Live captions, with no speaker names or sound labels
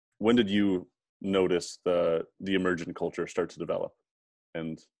when did you notice the emergent culture start to develop?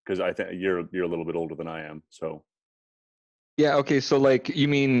 And because I think you're a little bit older than I am, so Yeah, okay, so like you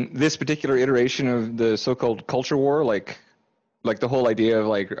mean this particular iteration of the so-called culture war, like the whole idea of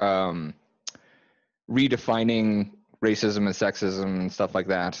like redefining racism and sexism and stuff like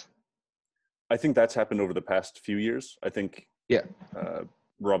that. I think that's happened over the past few years. I think Yeah. uh,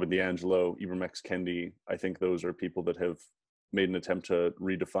 Robin DiAngelo, Ibram X. Kendi, I think those are people that have made an attempt to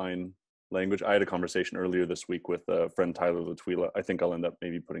redefine language. I had a conversation earlier this week with a friend, Tyler Latwila. I think I'll end up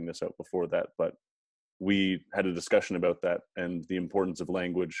maybe putting this out before that, but we had a discussion about that and the importance of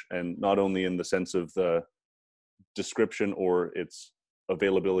language, and not only in the sense of the description or its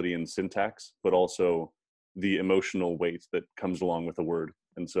availability in syntax, but also the emotional weight that comes along with a word.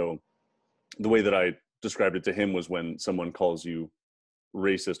 And so the way that I described it to him was when someone calls you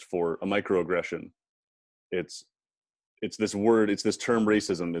racist for a microaggression, it's this word, it's this term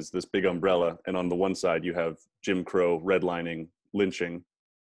racism is this big umbrella, and on the one side you have Jim Crow, redlining, lynching,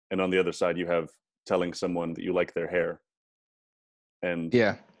 and on the other side you have telling someone that you like their hair. And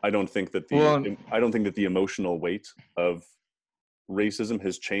Yeah. I don't think that Well, the emotional weight of racism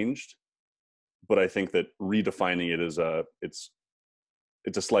has changed, but I think that redefining it is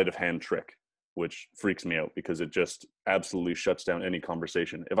it's a sleight of hand trick, which freaks me out because it just absolutely shuts down any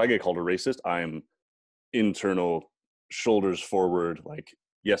conversation. If I get called a racist, I'm internal shoulders forward, like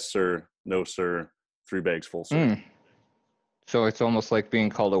yes sir, no sir, three bags full, sir. so it's almost like being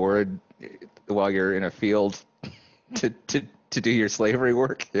called a word while you're in a field to do your slavery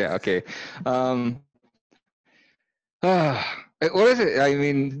work. Yeah, okay. What is it? I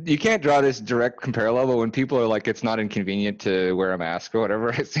mean, you can't draw this direct parallel, but when people are like, it's not inconvenient to wear a mask or whatever,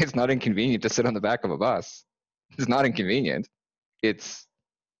 it's not inconvenient to sit on the back of a bus. It's not inconvenient. It's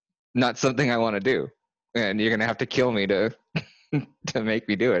not something I want to do. And you're going to have to kill me to to make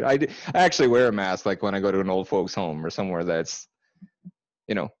me do it. I actually wear a mask like when I go to an old folks home or somewhere that's,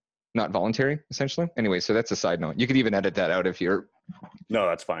 you know, not voluntary, essentially. Anyway, so that's a side note. You could even edit that out if you're No,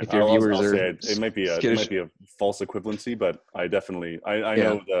 that's fine. if your viewers I'll are say it might be skittish. a false equivalency, but I definitely I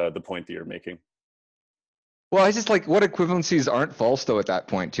Yeah. know the point that you're making. Well, I just like what equivalencies aren't false though at that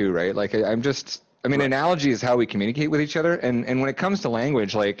point too, right? Like I'm just, I mean, Right. analogy is how we communicate with each other, and when it comes to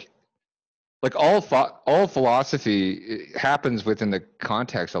language, like all philosophy happens within the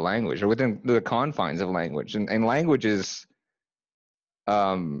context of language or within the confines of language, and language is,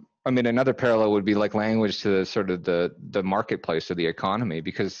 I mean, another parallel would be like language to the sort of the marketplace or the economy,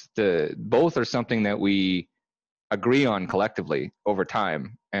 because the both are something that we agree on collectively over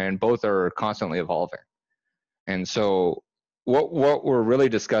time, and both are constantly evolving. And so what we're really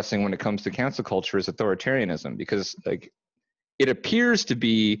discussing when it comes to cancel culture is authoritarianism, because like it appears to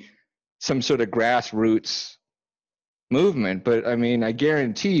be some sort of grassroots movement, but I mean, I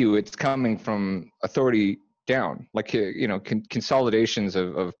guarantee you it's coming from authority down, like you know, consolidations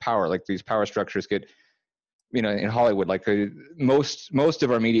of power, like these power structures get, you know, in Hollywood, like most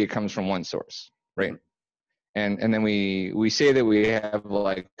of our media comes from one source, right? Mm-hmm. And then we say that we have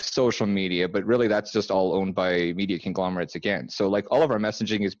like social media, but really that's just all owned by media conglomerates again. So like all of our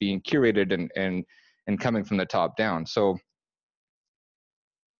messaging is being curated and coming from the top down. So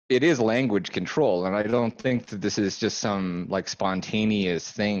it is language control, and I don't think that this is just some like spontaneous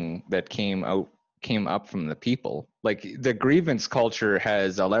thing that came up from the people. Like the grievance culture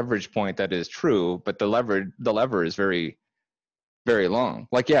has a leverage point that is true, but the lever is very very long.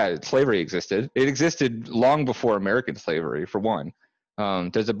 Like, yeah, slavery existed. It existed long before American slavery, for one.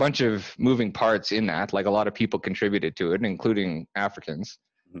 There's a bunch of moving parts in that. Like, a lot of people contributed to it, including Africans.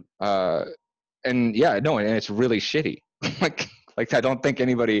 Mm-hmm. And yeah, no, and it's really shitty. like I don't think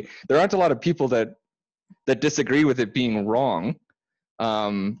anybody. There aren't a lot of people that disagree with it being wrong.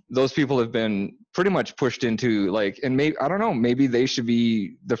 Those people have been pretty much pushed into like, and maybe I don't know, maybe they should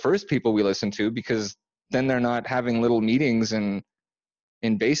be the first people we listen to, because then they're not having little meetings and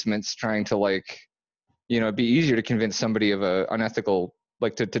in basements trying to like, you know, it'd be easier to convince somebody of a unethical,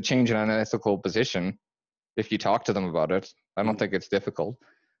 like to change an unethical position if you talk to them about it. I don't Mm-hmm. think it's difficult.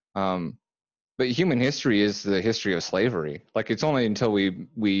 But human history is the history of slavery. Like it's only until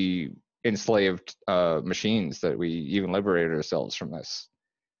we enslaved machines that we even liberated ourselves from this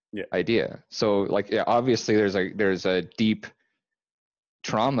idea. So like, yeah, obviously there's a deep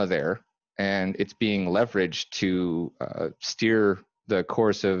trauma there, and it's being leveraged to steer the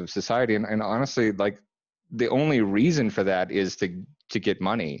course of society. And honestly, like the only reason for that is to get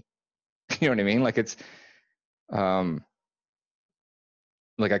money. You know what I mean? Like it's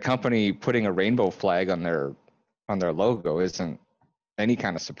like a company putting a rainbow flag on their logo isn't any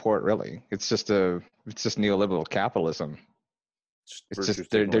kind of support, really. It's just neoliberal capitalism. It's just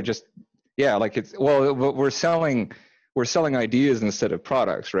they're just, yeah, like it's, well, but we're selling ideas instead of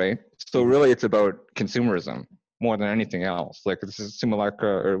products, right? So really it's about consumerism more than anything else. Like this is simulacra,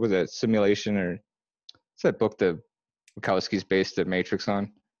 or was it simulation, or what's that book that Wachowski's based the Matrix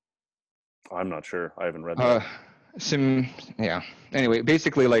on? I'm not sure. I haven't read that. Yeah. Anyway,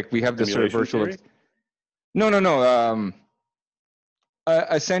 basically, like we have this sort of Simulation virtual. theory? No.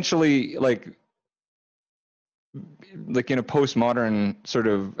 Essentially, like in a postmodern sort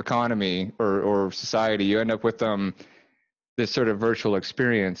of economy or society, you end up with this sort of virtual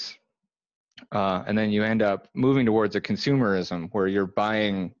experience, and then you end up moving towards a consumerism where you're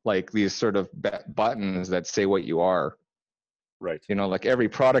buying like these sort of buttons that say what you are. Right. You know, like every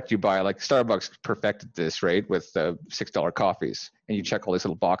product you buy, like Starbucks perfected this, right, with the $6 coffees, and you check all these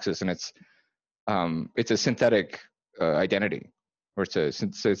little boxes, and it's a synthetic identity, or it's a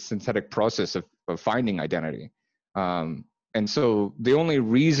synthetic process of finding identity. And so the only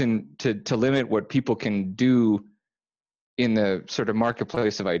reason to limit what people can do in the sort of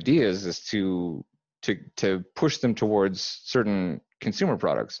marketplace of ideas is to push them towards certain consumer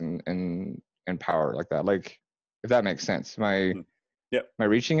products and power like that. Like, if that makes sense. Am I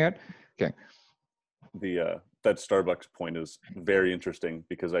reaching it? Okay. That Starbucks point is very interesting,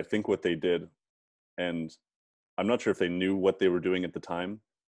 because I think what they did, and I'm not sure if they knew what they were doing at the time,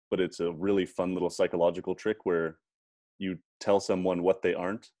 but it's a really fun little psychological trick where you tell someone what they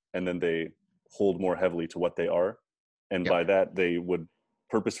aren't, and then they hold more heavily to what they are. And by that, they would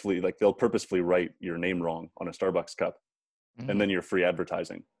they'll purposefully write your name wrong on a Starbucks cup. And then you're free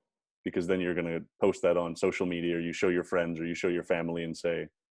advertising, because then you're going to post that on social media, or you show your friends, or you show your family and say,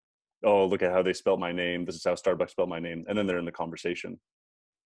 oh, look at how they spelt my name. This is how Starbucks spelled my name. And then they're in the conversation.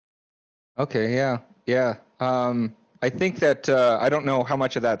 Okay. Yeah. I think that I don't know how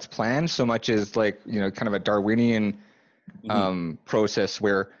much of that's planned so much as, like, kind of a Darwinian process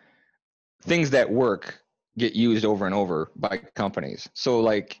where things that work get used over and over by companies. So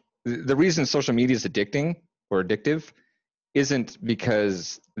like the reason social media is addictive isn't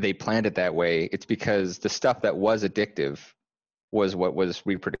because they planned it that way. It's because the stuff that was addictive was what was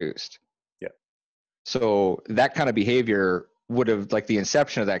reproduced. Yeah. So that kind of behavior would have, like, the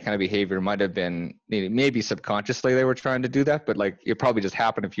inception of that kind of behavior might have been maybe subconsciously they were trying to do that, but like it probably just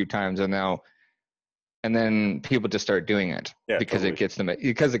happened a few times, and then people just start doing it because it gets them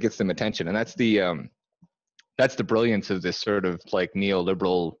attention. And that's the brilliance of this sort of like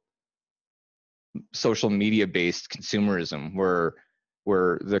neoliberal social media based consumerism, where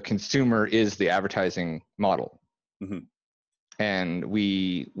the consumer is the advertising model. And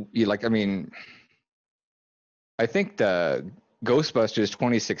I think the Ghostbusters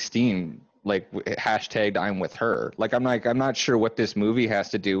 2016 like hashtagged I'm with her. Like I'm not sure what this movie has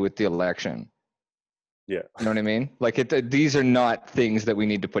to do with the election. Yeah. You know what I mean? Like these are not things that we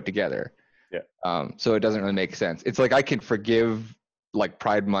need to put together. Yeah. So it doesn't really make sense. It's like I can forgive like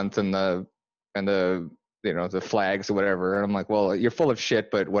Pride Month and the the flags or whatever. And I'm like, well, you're full of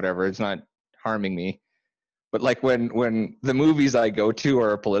shit, but whatever. It's not harming me. But like when the movies I go to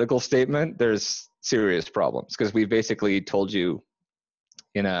are a political statement, there's serious problems, because we basically told you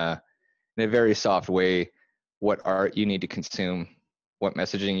in a very soft way what art you need to consume, what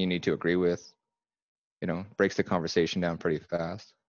messaging you need to agree with. Breaks the conversation down pretty fast.